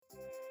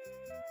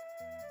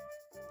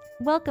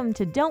Welcome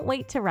to Don't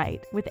Wait to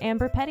Write with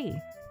Amber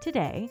Petty.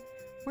 Today,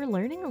 we're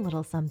learning a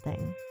little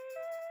something.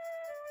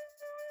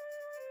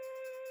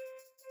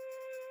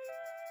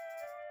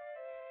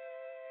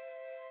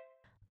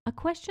 A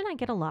question I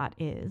get a lot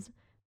is,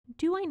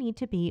 do I need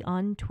to be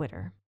on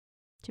Twitter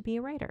to be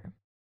a writer?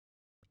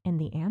 And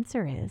the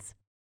answer is,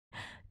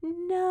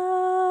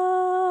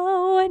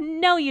 no,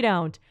 you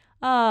don't.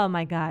 Oh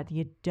my God,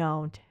 you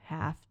don't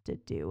have to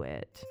do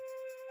it.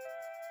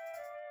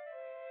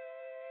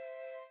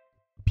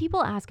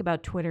 People ask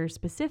about Twitter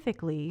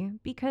specifically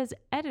because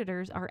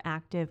editors are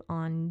active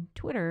on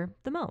Twitter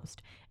the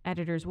most.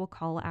 Editors will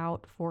call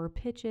out for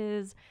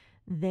pitches.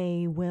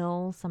 They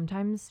will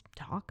sometimes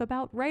talk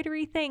about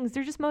writery things.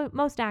 They're just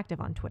most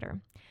active on Twitter.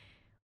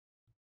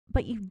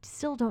 But you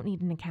still don't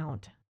need an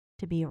account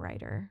to be a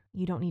writer.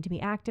 You don't need to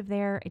be active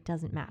there. It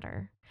doesn't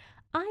matter.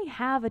 I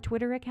have a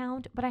Twitter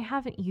account, but I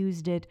haven't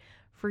used it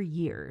for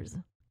years,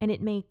 and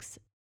it makes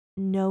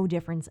no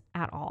difference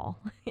at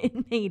all.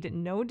 It made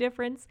no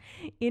difference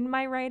in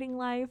my writing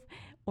life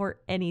or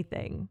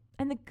anything.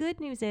 And the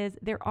good news is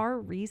there are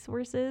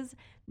resources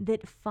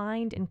that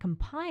find and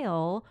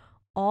compile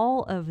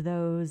all of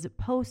those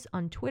posts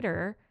on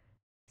Twitter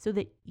so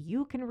that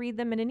you can read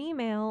them in an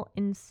email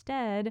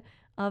instead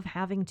of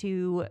having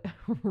to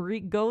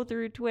go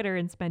through Twitter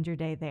and spend your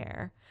day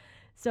there.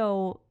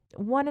 So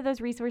one of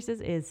those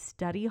resources is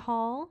Study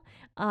Hall.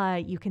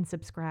 You can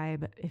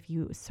subscribe. If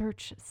you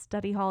search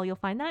Study Hall, you'll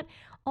find that.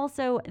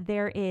 Also,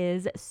 there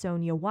is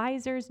Sonia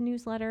Weiser's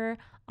newsletter,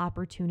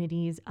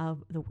 Opportunities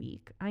of the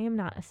Week. I am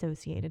not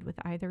associated with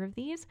either of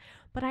these,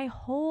 but I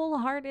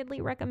wholeheartedly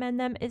recommend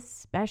them,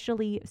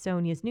 especially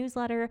Sonia's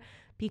newsletter,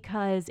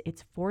 because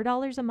it's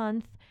 $4 a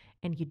month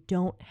and you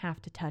don't have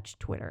to touch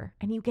Twitter,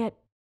 and you get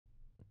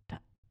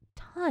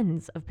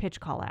tons of pitch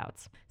call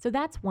outs. So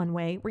that's one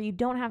way where you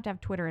don't have to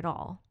have Twitter at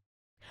all.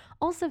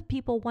 Also,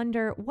 people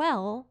wonder,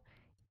 well,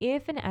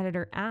 if an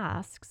editor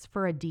asks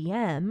for a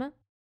DM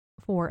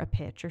for a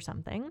pitch or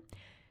something,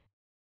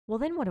 well,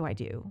 then what do I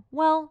do?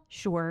 Well,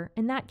 sure,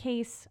 in that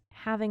case,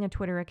 having a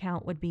Twitter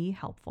account would be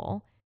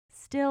helpful.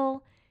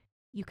 Still,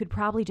 you could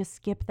probably just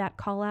skip that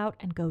call out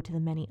and go to the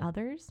many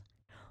others.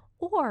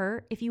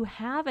 Or if you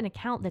have an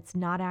account that's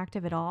not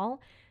active at all,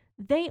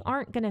 they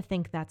aren't going to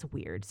think that's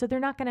weird. So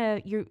they're not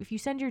going to, if you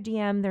send your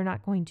DM, they're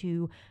not going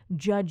to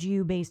judge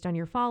you based on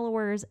your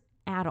followers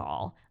at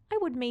all. I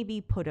would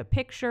maybe put a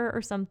picture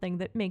or something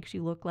that makes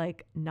you look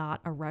like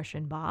not a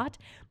Russian bot.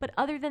 But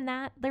other than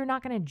that, they're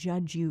not going to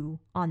judge you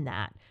on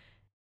that.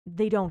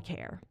 They don't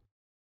care.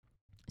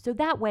 So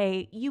that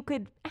way you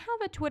could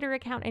have a Twitter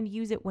account and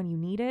use it when you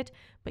need it,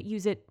 but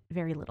use it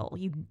very little.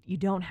 You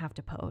don't have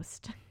to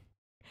post.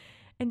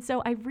 And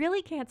so I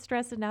really can't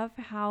stress enough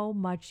how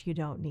much you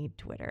don't need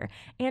Twitter.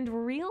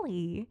 And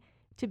really,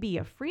 to be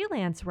a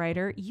freelance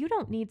writer, you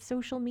don't need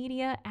social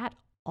media at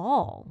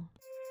all.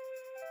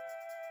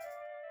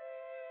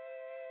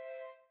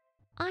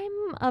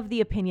 I'm of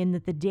the opinion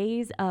that the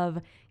days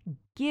of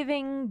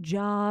giving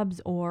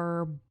jobs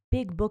or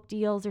big book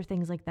deals or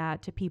things like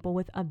that to people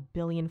with a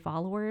billion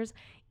followers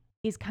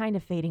is kind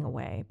of fading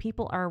away.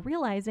 People are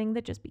realizing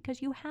that just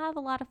because you have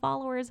a lot of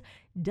followers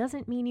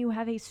doesn't mean you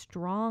have a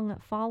strong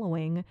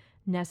following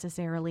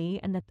necessarily,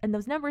 and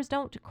those numbers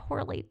don't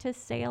correlate to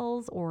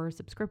sales or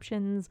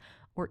subscriptions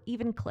or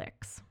even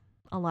clicks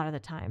a lot of the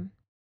time.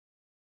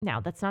 Now,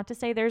 that's not to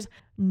say there's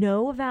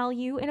no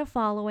value in a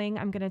following.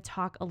 I'm going to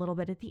talk a little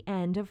bit at the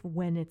end of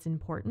when it's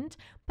important,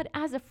 but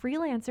as a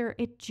freelancer,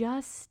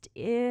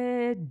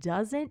 it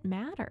doesn't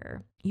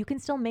matter. You can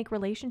still make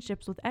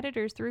relationships with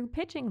editors through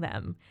pitching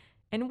them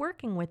and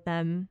working with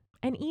them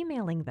and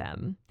emailing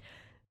them.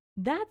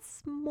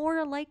 That's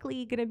more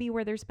likely going to be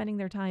where they're spending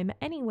their time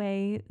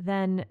anyway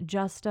than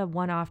just a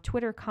one-off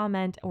Twitter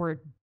comment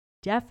or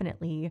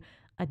definitely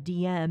a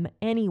DM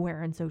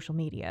anywhere on social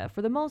media.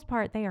 For the most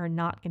part, they are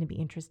not going to be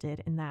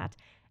interested in that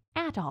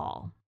at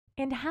all.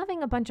 And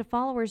having a bunch of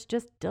followers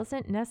just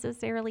doesn't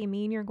necessarily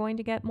mean you're going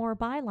to get more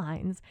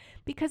bylines,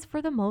 because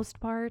for the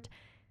most part,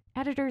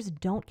 editors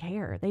don't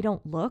care. They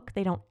don't look,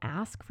 they don't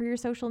ask for your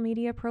social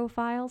media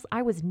profiles.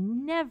 I was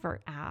never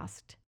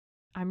asked.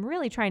 I'm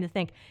really trying to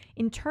think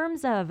in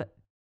terms of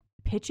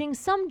pitching.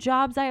 Some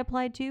jobs I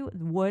applied to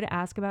would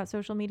ask about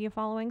social media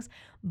followings,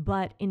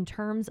 but in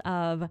terms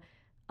of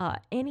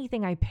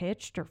anything I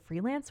pitched or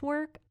freelance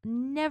work,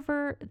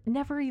 never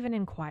even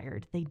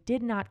inquired. They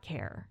did not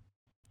care.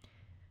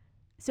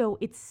 So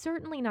it's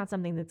certainly not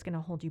something that's going to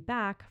hold you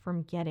back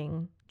from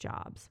getting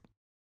jobs.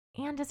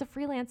 And as a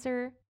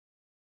freelancer,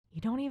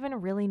 you don't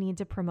even really need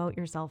to promote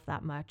yourself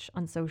that much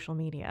on social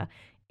media,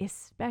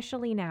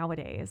 especially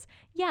nowadays.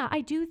 Yeah,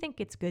 I do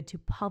think it's good to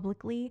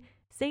publicly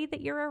say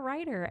that you're a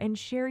writer and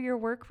share your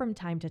work from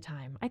time to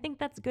time. I think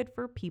that's good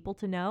for people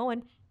to know,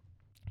 and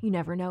you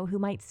never know who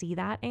might see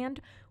that and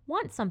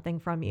want something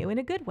from you in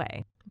a good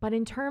way. But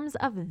in terms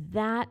of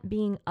that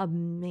being a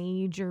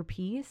major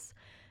piece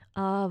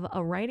of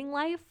a writing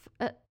life,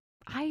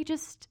 I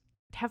just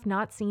have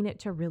not seen it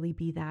to really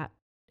be that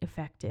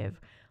effective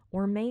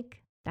or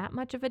make that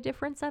much of a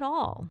difference at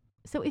all.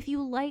 So if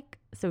you like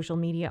social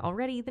media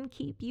already, then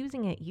keep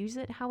using it. Use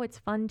it how it's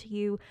fun to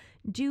you.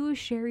 Do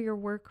share your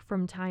work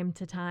from time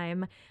to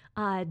time.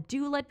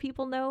 Do let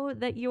people know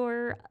that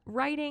you're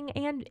writing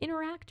and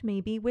interact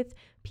maybe with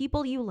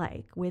people you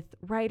like, with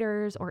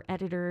writers or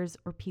editors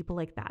or people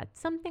like that.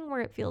 Something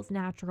where it feels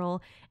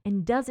natural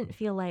and doesn't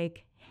feel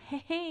like,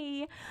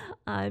 hey,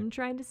 I'm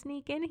trying to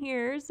sneak in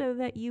here so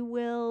that you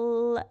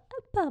will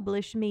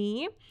publish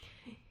me.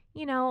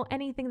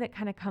 Anything that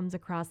kind of comes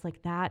across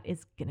like that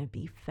is going to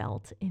be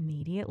felt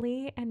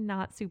immediately and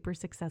not super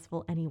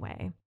successful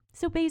anyway.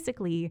 So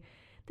basically,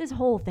 this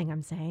whole thing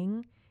I'm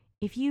saying,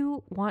 if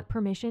you want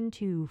permission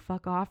to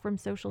fuck off from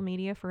social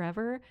media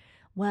forever,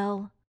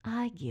 well,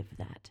 I give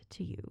that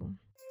to you.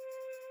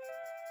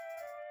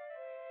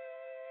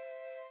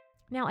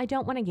 Now, I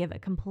don't want to give a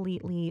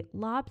completely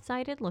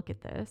lopsided look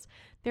at this.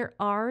 There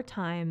are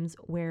times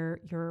where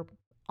your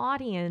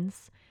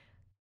audience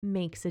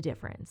makes a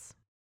difference.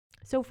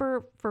 So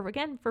for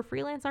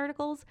freelance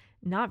articles,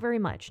 not very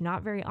much,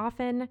 not very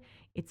often.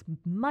 It's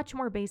much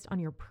more based on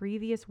your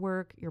previous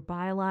work, your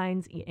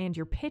bylines, and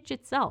your pitch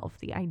itself,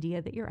 the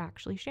idea that you're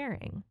actually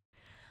sharing.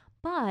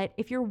 But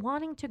if you're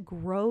wanting to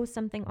grow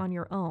something on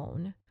your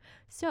own,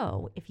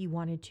 so if you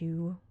wanted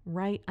to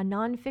write a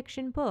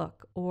nonfiction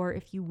book, or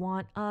if you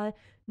want a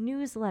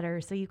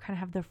newsletter, so you kind of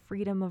have the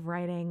freedom of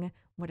writing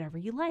whatever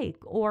you like,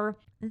 or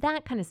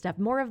that kind of stuff,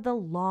 more of the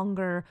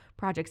longer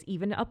projects,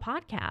 even a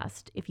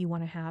podcast, if you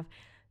want to have,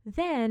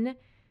 then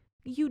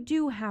you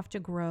do have to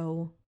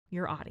grow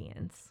your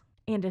audience.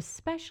 And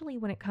especially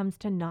when it comes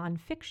to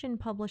nonfiction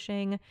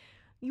publishing,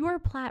 your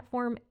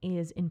platform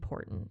is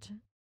important.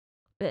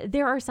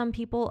 There are some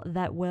people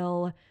that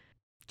will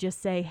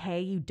just say,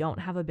 hey, you don't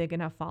have a big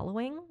enough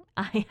following.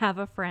 I have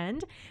a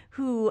friend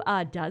who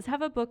does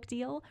have a book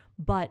deal,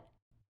 but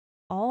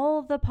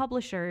all the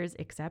publishers,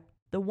 except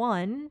the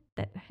one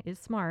that is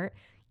smart,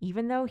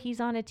 even though he's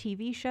on a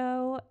TV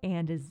show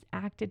and has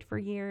acted for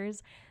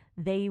years,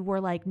 they were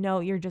like, no,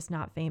 you're just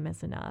not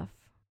famous enough,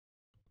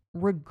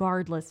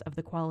 regardless of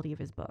the quality of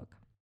his book.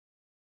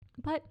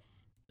 But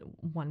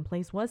one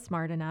place was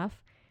smart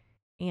enough,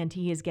 and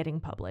he is getting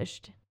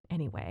published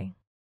anyway.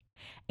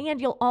 And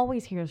you'll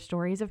always hear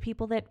stories of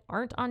people that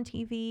aren't on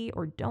TV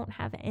or don't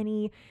have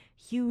any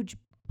huge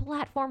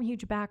platform,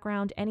 huge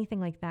background,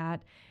 anything like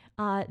that,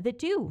 that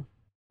do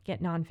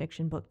get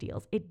nonfiction book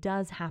deals. It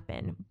does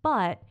happen,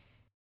 but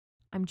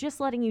I'm just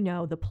letting you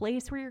know the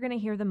place where you're going to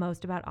hear the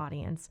most about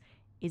audience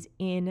is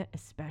in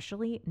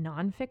especially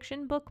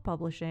nonfiction book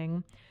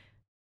publishing.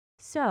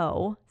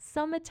 So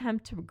some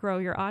attempt to grow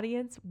your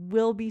audience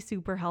will be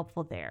super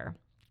helpful there.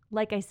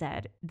 Like I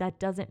said, that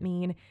doesn't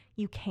mean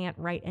you can't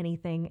write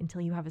anything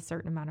until you have a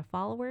certain amount of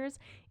followers.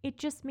 It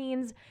just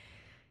means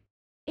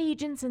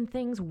agents and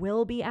things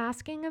will be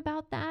asking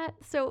about that.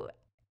 So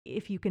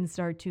if you can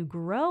start to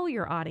grow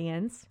your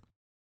audience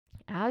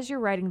as you're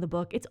writing the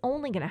book, it's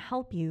only going to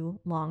help you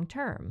long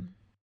term.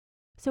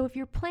 So if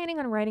you're planning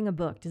on writing a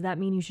book, does that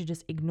mean you should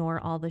just ignore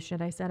all the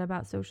shit I said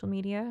about social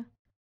media?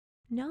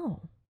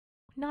 No,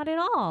 not at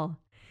all.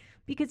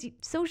 Because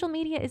social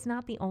media is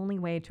not the only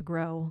way to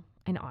grow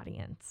an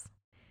audience.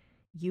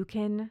 You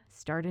can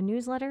start a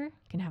newsletter,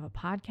 you can have a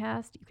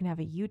podcast, you can have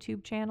a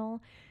YouTube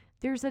channel.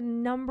 There's a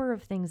number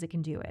of things that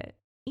can do it.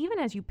 Even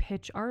as you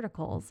pitch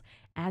articles,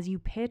 as you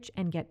pitch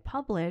and get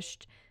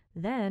published,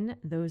 then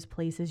those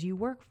places you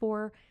work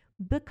for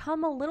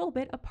become a little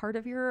bit a part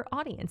of your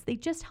audience. They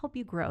just help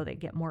you grow. They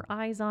get more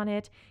eyes on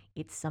it.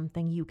 It's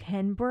something you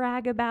can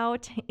brag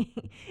about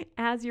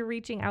as you're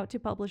reaching out to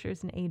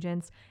publishers and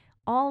agents.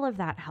 All of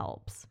that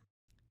helps.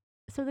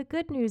 So the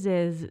good news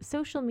is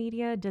social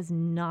media does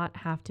not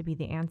have to be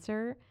the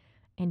answer,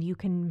 and you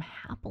can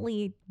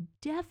happily,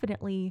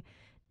 definitely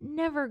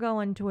never go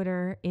on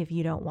Twitter if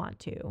you don't want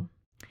to.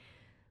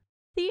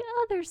 The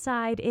other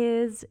side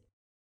is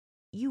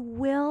you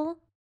will,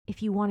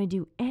 if you want to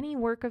do any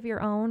work of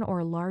your own or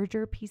a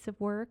larger piece of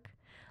work,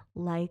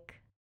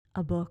 like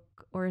a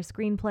book or a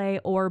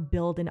screenplay, or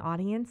build an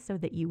audience so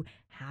that you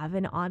have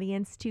an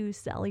audience to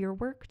sell your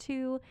work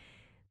to,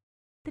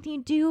 then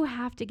you do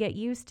have to get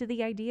used to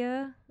the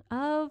idea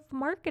of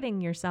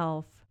marketing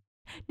yourself.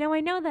 Now, I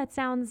know that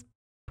sounds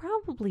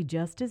probably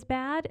just as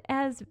bad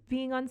as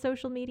being on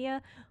social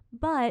media,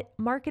 but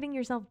marketing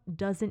yourself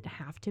doesn't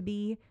have to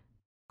be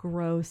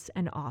gross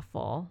and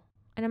awful.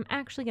 And I'm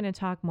actually going to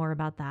talk more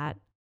about that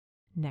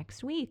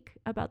next week,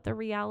 about the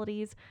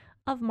realities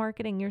of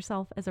marketing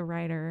yourself as a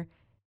writer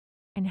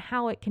and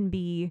how it can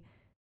be,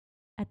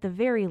 at the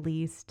very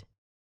least,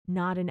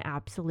 not an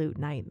absolute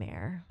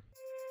nightmare.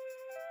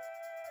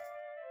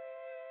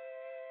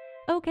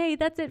 Okay,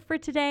 that's it for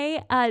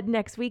today.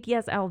 Next week,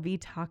 yes, I'll be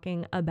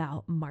talking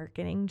about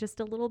marketing just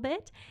a little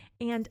bit.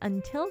 And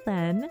until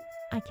then,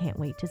 I can't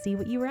wait to see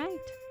what you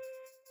write.